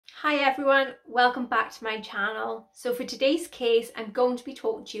Hi everyone, welcome back to my channel. So for today's case I'm going to be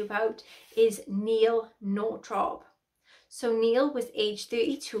talking to you about is Neil Nortrop. So Neil was aged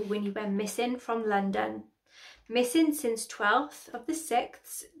 32 when he went missing from London. Missing since 12th of the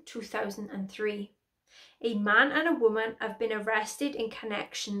 6th, 2003. A man and a woman have been arrested in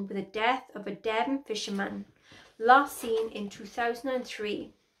connection with the death of a Devon fisherman, last seen in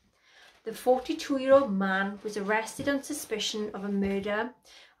 2003. The 42-year-old man was arrested on suspicion of a murder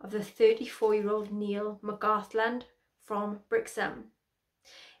of the 34-year-old Neil McGartland from Brixham.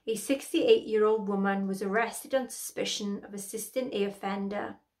 A 68-year-old woman was arrested on suspicion of assisting a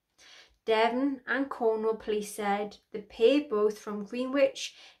offender. Devon and Cornwall police said the pair, both from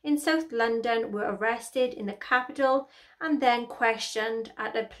Greenwich in South London, were arrested in the capital and then questioned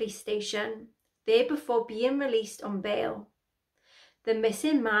at a police station, there before being released on bail. The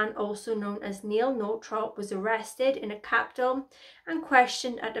missing man, also known as Neil Nortrop, was arrested in a capital and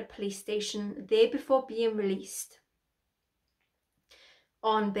questioned at a police station, there before being released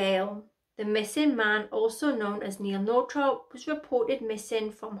on bail. The missing man, also known as Neil Nortrop, was reported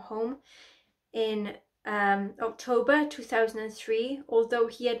missing from home in October 2003, although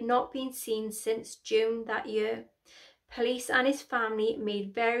he had not been seen since June that year. Police and his family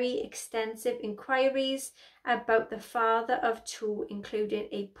made very extensive inquiries about the father of two, including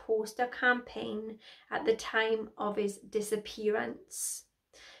a poster campaign at the time of his disappearance.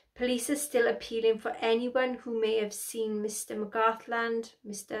 Police are still appealing for anyone who may have seen Mr. McGartland,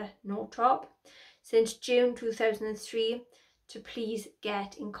 Mr. Nortrop, since June 2003 to please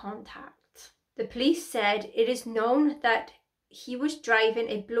get in contact. The police said it is known that he was driving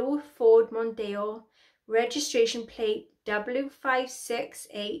a blue Ford Mondeo, registration plate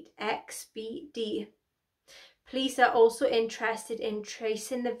W568XBD. Police are also interested in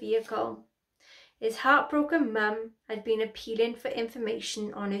tracing the vehicle. His heartbroken mum had been appealing for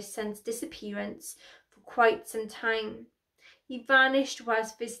information on her son's disappearance for quite some time. He vanished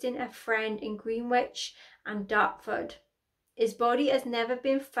whilst visiting a friend in Greenwich and Dartford. His body has never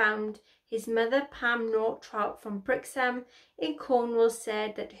been found. His mother, Pam Nortrop from Brixham in Cornwall,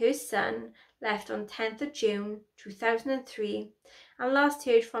 said that her son left on 10th of June 2003 and last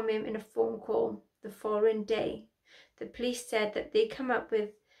heard from him in a phone call the following day. The police said that they come up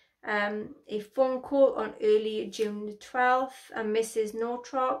with a phone call on early June the 12th, and Mrs.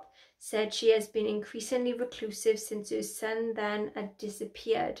 Nortrop said she has been increasingly reclusive since her son then had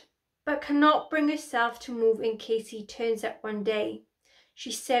disappeared, but cannot bring herself to move in case he turns up one day.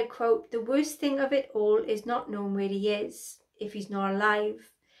 She said, quote, "The worst thing of it all is not knowing where he is, if he's not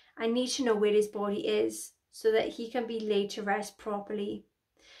alive. I need to know where his body is, so that he can be laid to rest properly.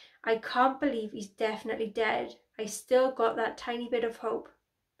 I can't believe he's definitely dead. I still got that tiny bit of hope.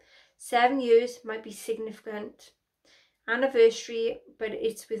 7 years might be significant anniversary, but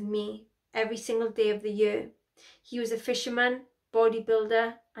it's with me every single day of the year. He was a fisherman,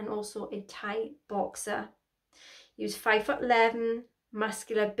 bodybuilder, and also a Thai boxer. He was 5'11",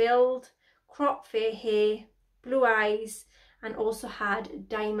 muscular build, cropped fair hair, blue eyes, and also had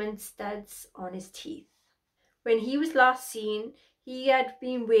diamond studs on his teeth. When he was last seen, he had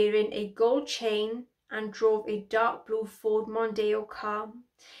been wearing a gold chain and drove a dark blue Ford Mondeo car.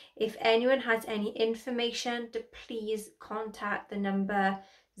 If anyone has any information, to please contact the number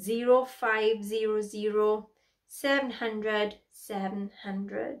 0500 700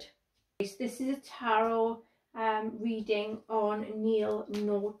 700. So this is a tarot reading on Neil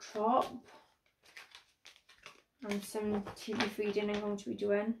Nortrop and some tea leaf reading I'm going to be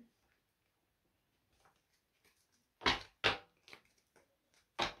doing.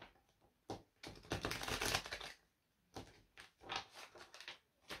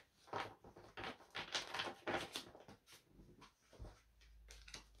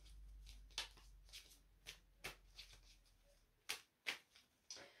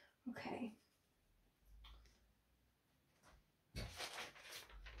 Okay.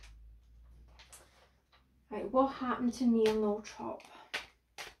 Right, what happened to Neil Nortrop?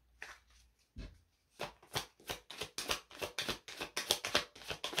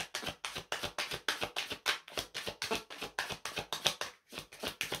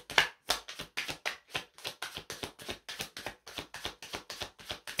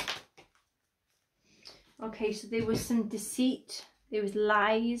 Okay, so there was some deceit, there was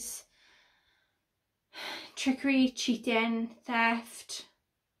lies, trickery, cheating, theft,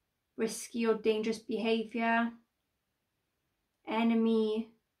 risky or dangerous behaviour,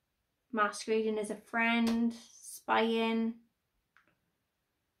 enemy masquerading as a friend, spying,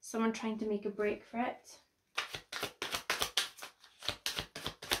 someone trying to make a break for it,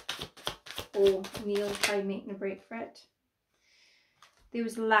 or Neil tried making a break for it. There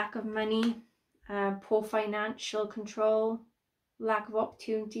was lack of money, poor financial control, lack of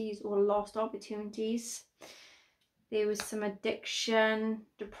opportunities or lost opportunities. There was some addiction,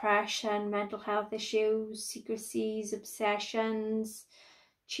 depression, mental health issues, secrecies, obsessions,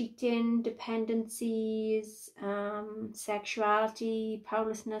 cheating, dependencies, sexuality,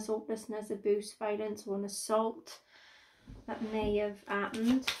 powerlessness, hopelessness, abuse, violence, or an assault that may have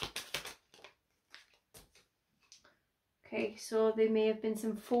happened. Okay, so there may have been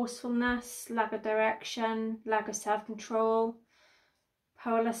some forcefulness, lack of direction, lack of self-control,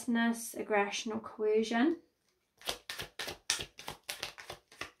 powerlessness, aggression, or coercion.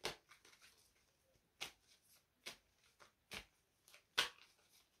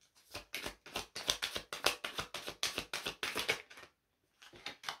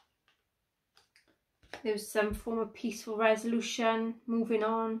 There was some form of peaceful resolution, moving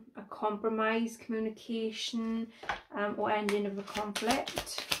on, a compromise, communication, or ending of a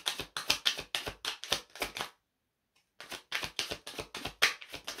conflict.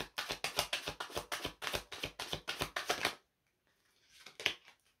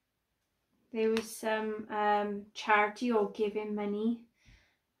 There was some charity or giving money.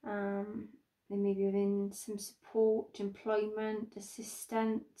 There may have been some support, employment,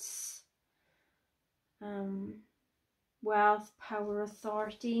 assistance, wealth, power,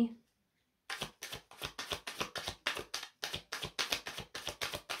 authority.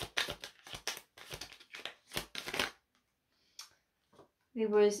 There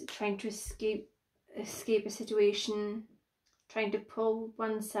was trying to escape a situation, trying to pull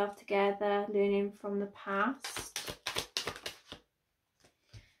oneself together, learning from the past.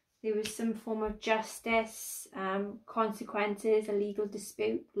 There was some form of justice, consequences, a legal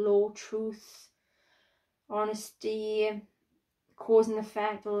dispute, law, truth, honesty, cause and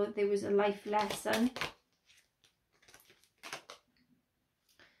effect, or there was a life lesson.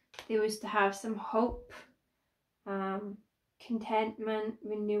 There was to have some hope, contentment,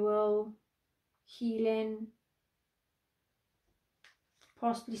 renewal, healing,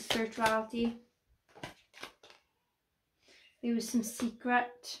 possibly spirituality. There was some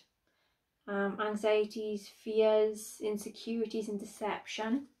secret, anxieties, fears, insecurities, and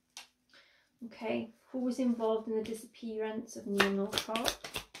deception. Okay, who was involved in the disappearance of Neil Nortrop?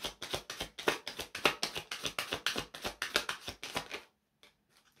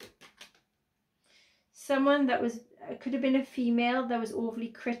 Someone that was, it could have been a female that was overly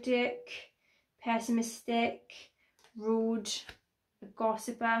critic, pessimistic, rude, a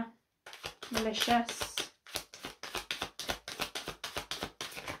gossiper, malicious.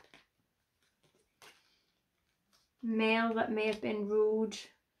 Male that may have been rude,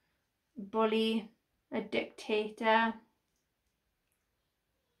 bully, a dictator,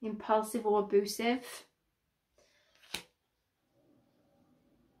 impulsive or abusive.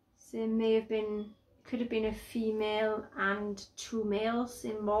 So it may have been, could have been a female and two males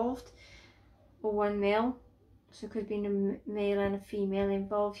involved, or one male. So it could have been a male and a female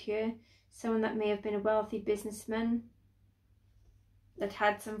involved here. Someone that may have been a wealthy businessman that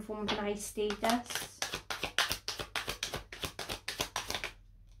had some form of high status.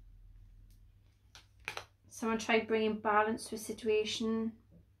 Someone tried bringing balance to a situation.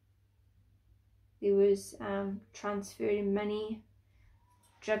 There was transferring money,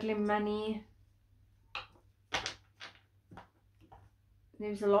 juggling money. There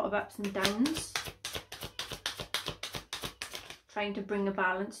was a lot of ups and downs. Trying to bring a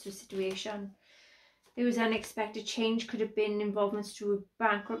balance to a situation. There was unexpected change, could have been involvements through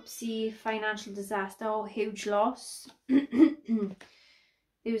bankruptcy, financial disaster, or huge loss. There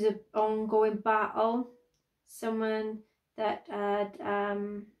was an ongoing battle. Someone that had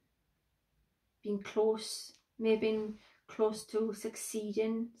been close, may have been close to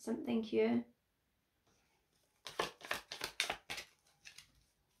succeeding something here.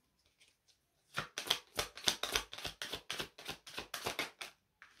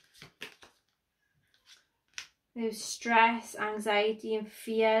 There's stress, anxiety and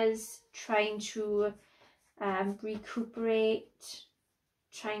fears, trying to recuperate,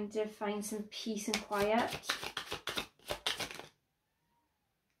 trying to find some peace and quiet.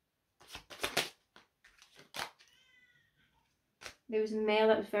 There was a male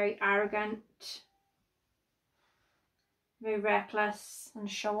that was very arrogant, very reckless and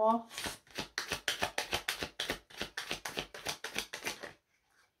show off.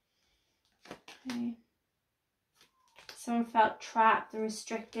 Okay. Someone felt trapped and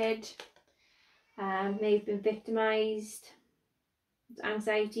restricted, may have been victimised,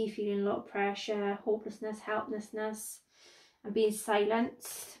 anxiety, feeling a lot of pressure, hopelessness, helplessness, and being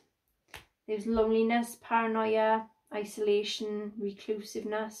silenced. There was loneliness, paranoia, isolation,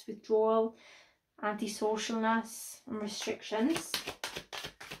 reclusiveness, withdrawal, antisocialness and restrictions.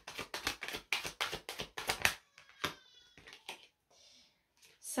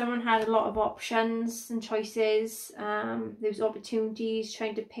 Someone had a lot of options and choices. There was opportunities,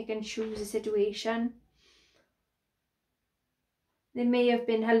 trying to pick and choose a situation. There may have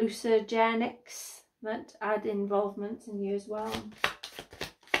been hallucinogenics that had involvement in you as well.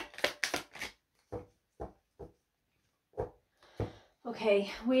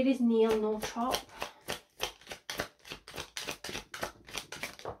 Okay, where is Neil Nortrop?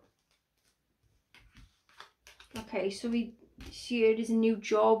 Okay, so we see it as a new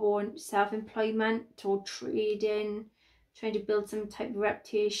job or self-employment or trading, trying to build some type of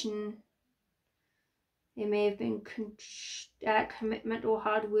reputation. There may have been commitment or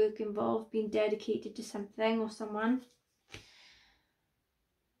hard work involved, being dedicated to something or someone.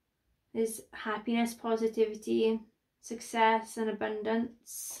 There's happiness, positivity, success and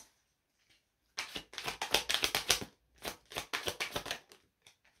abundance.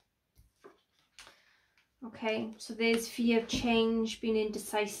 Okay, so there's fear of change, being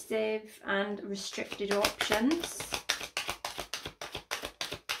indecisive and restricted options.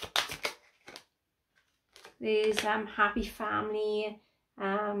 There's happy family,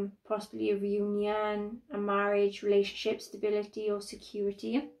 possibly a reunion, a marriage, relationship, stability or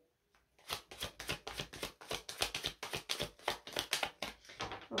security.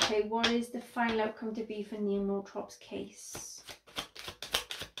 Okay, what is the final outcome to be for Neil Nortrop's case?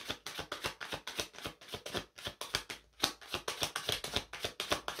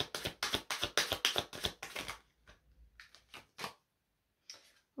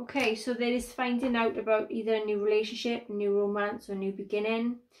 Okay, so there is finding out about either a new relationship, a new romance or a new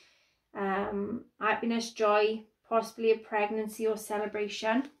beginning. Happiness, joy, possibly a pregnancy or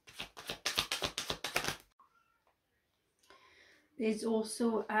celebration. There's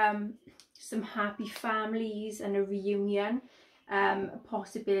also some happy families and a reunion, a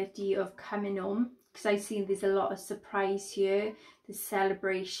possibility of coming home, because I've seen there's a lot of surprise here, there's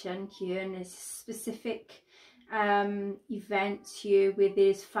celebration here, and there's specific events here where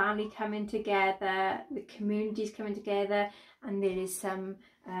there's family coming together, the community's coming together, and there is some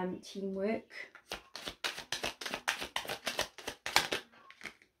teamwork.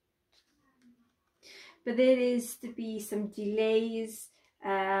 But there is to be some delays,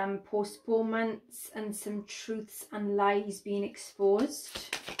 postponements and some truths and lies being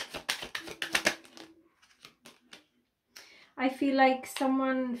exposed. I feel like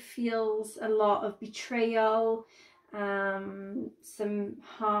someone feels a lot of betrayal, some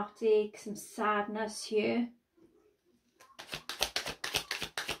heartache, some sadness here.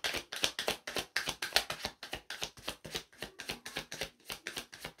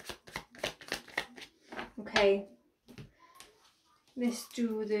 Okay, let's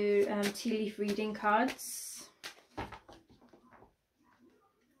do the tea leaf reading cards.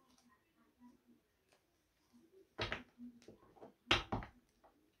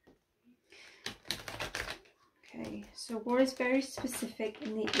 Okay, so what is very specific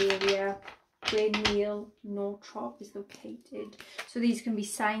in the area where Neil Nortrop is located? So these can be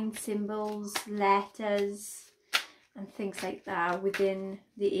signs, symbols, letters and things like that within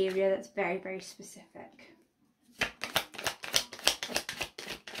the area that's very, very specific.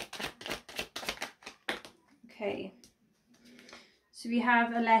 Okay, so we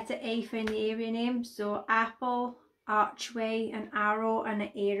have a letter A for in the area name, so apple, archway, an arrow and an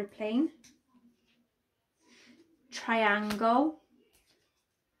aeroplane. Triangle,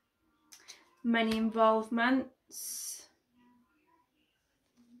 money involvements,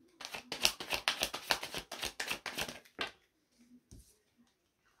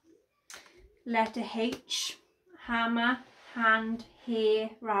 letter H, hammer, hand, hair,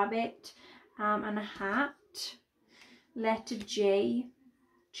 rabbit and a hat. Letter J,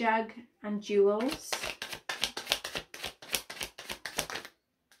 jug and jewels.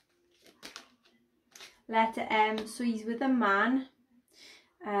 Letter M, so he's with a man.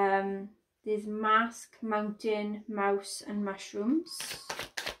 There's mask, mountain, mouse and mushrooms.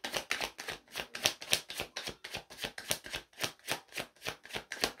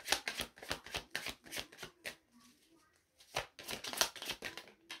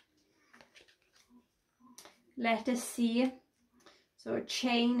 Letter C, so a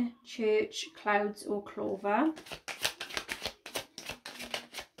chain, church, clouds or clover.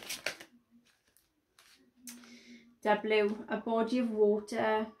 W, a body of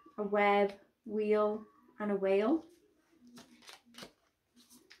water, a web, wheel and a whale.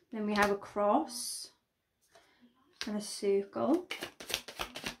 Then we have a cross and a circle.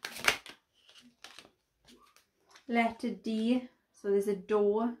 Letter D, so there's a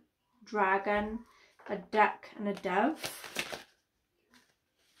door, dragon, a duck and a dove.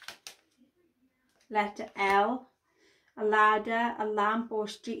 Letter L, a ladder, a lamp or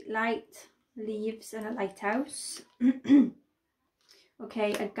street light, leaves and a lighthouse.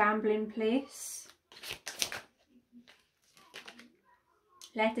 Okay, a gambling place.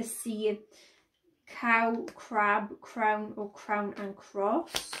 Letter C, cow, crab, crown or crown and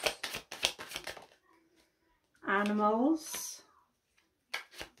cross. Animals.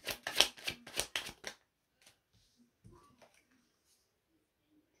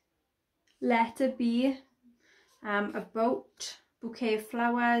 Letter B, a boat, bouquet of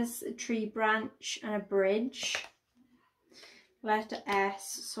flowers, a tree branch and a bridge. Letter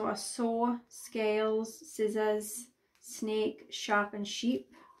S, so a saw, scales, scissors, snake, shark and sheep.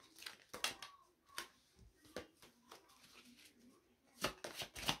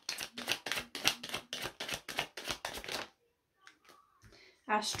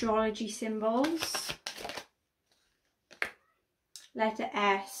 Astrology symbols. Letter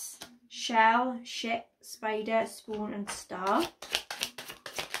S, shell, ship, spider, spoon and star.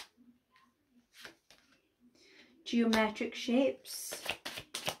 Geometric shapes.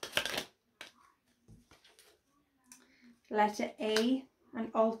 Letter A,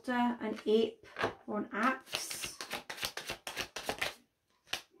 an altar, an ape or an axe.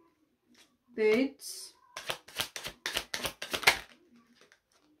 Birds.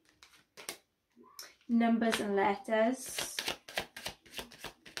 Numbers and letters.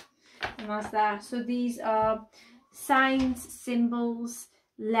 And that's that. So these are signs, symbols,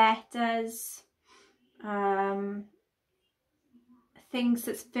 letters, things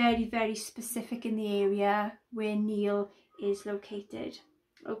that's very, very specific in the area where Neil is located.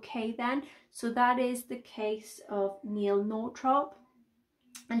 Okay then, so that is the case of Neil Nortrop.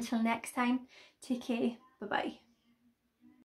 Until next time, take care, bye bye.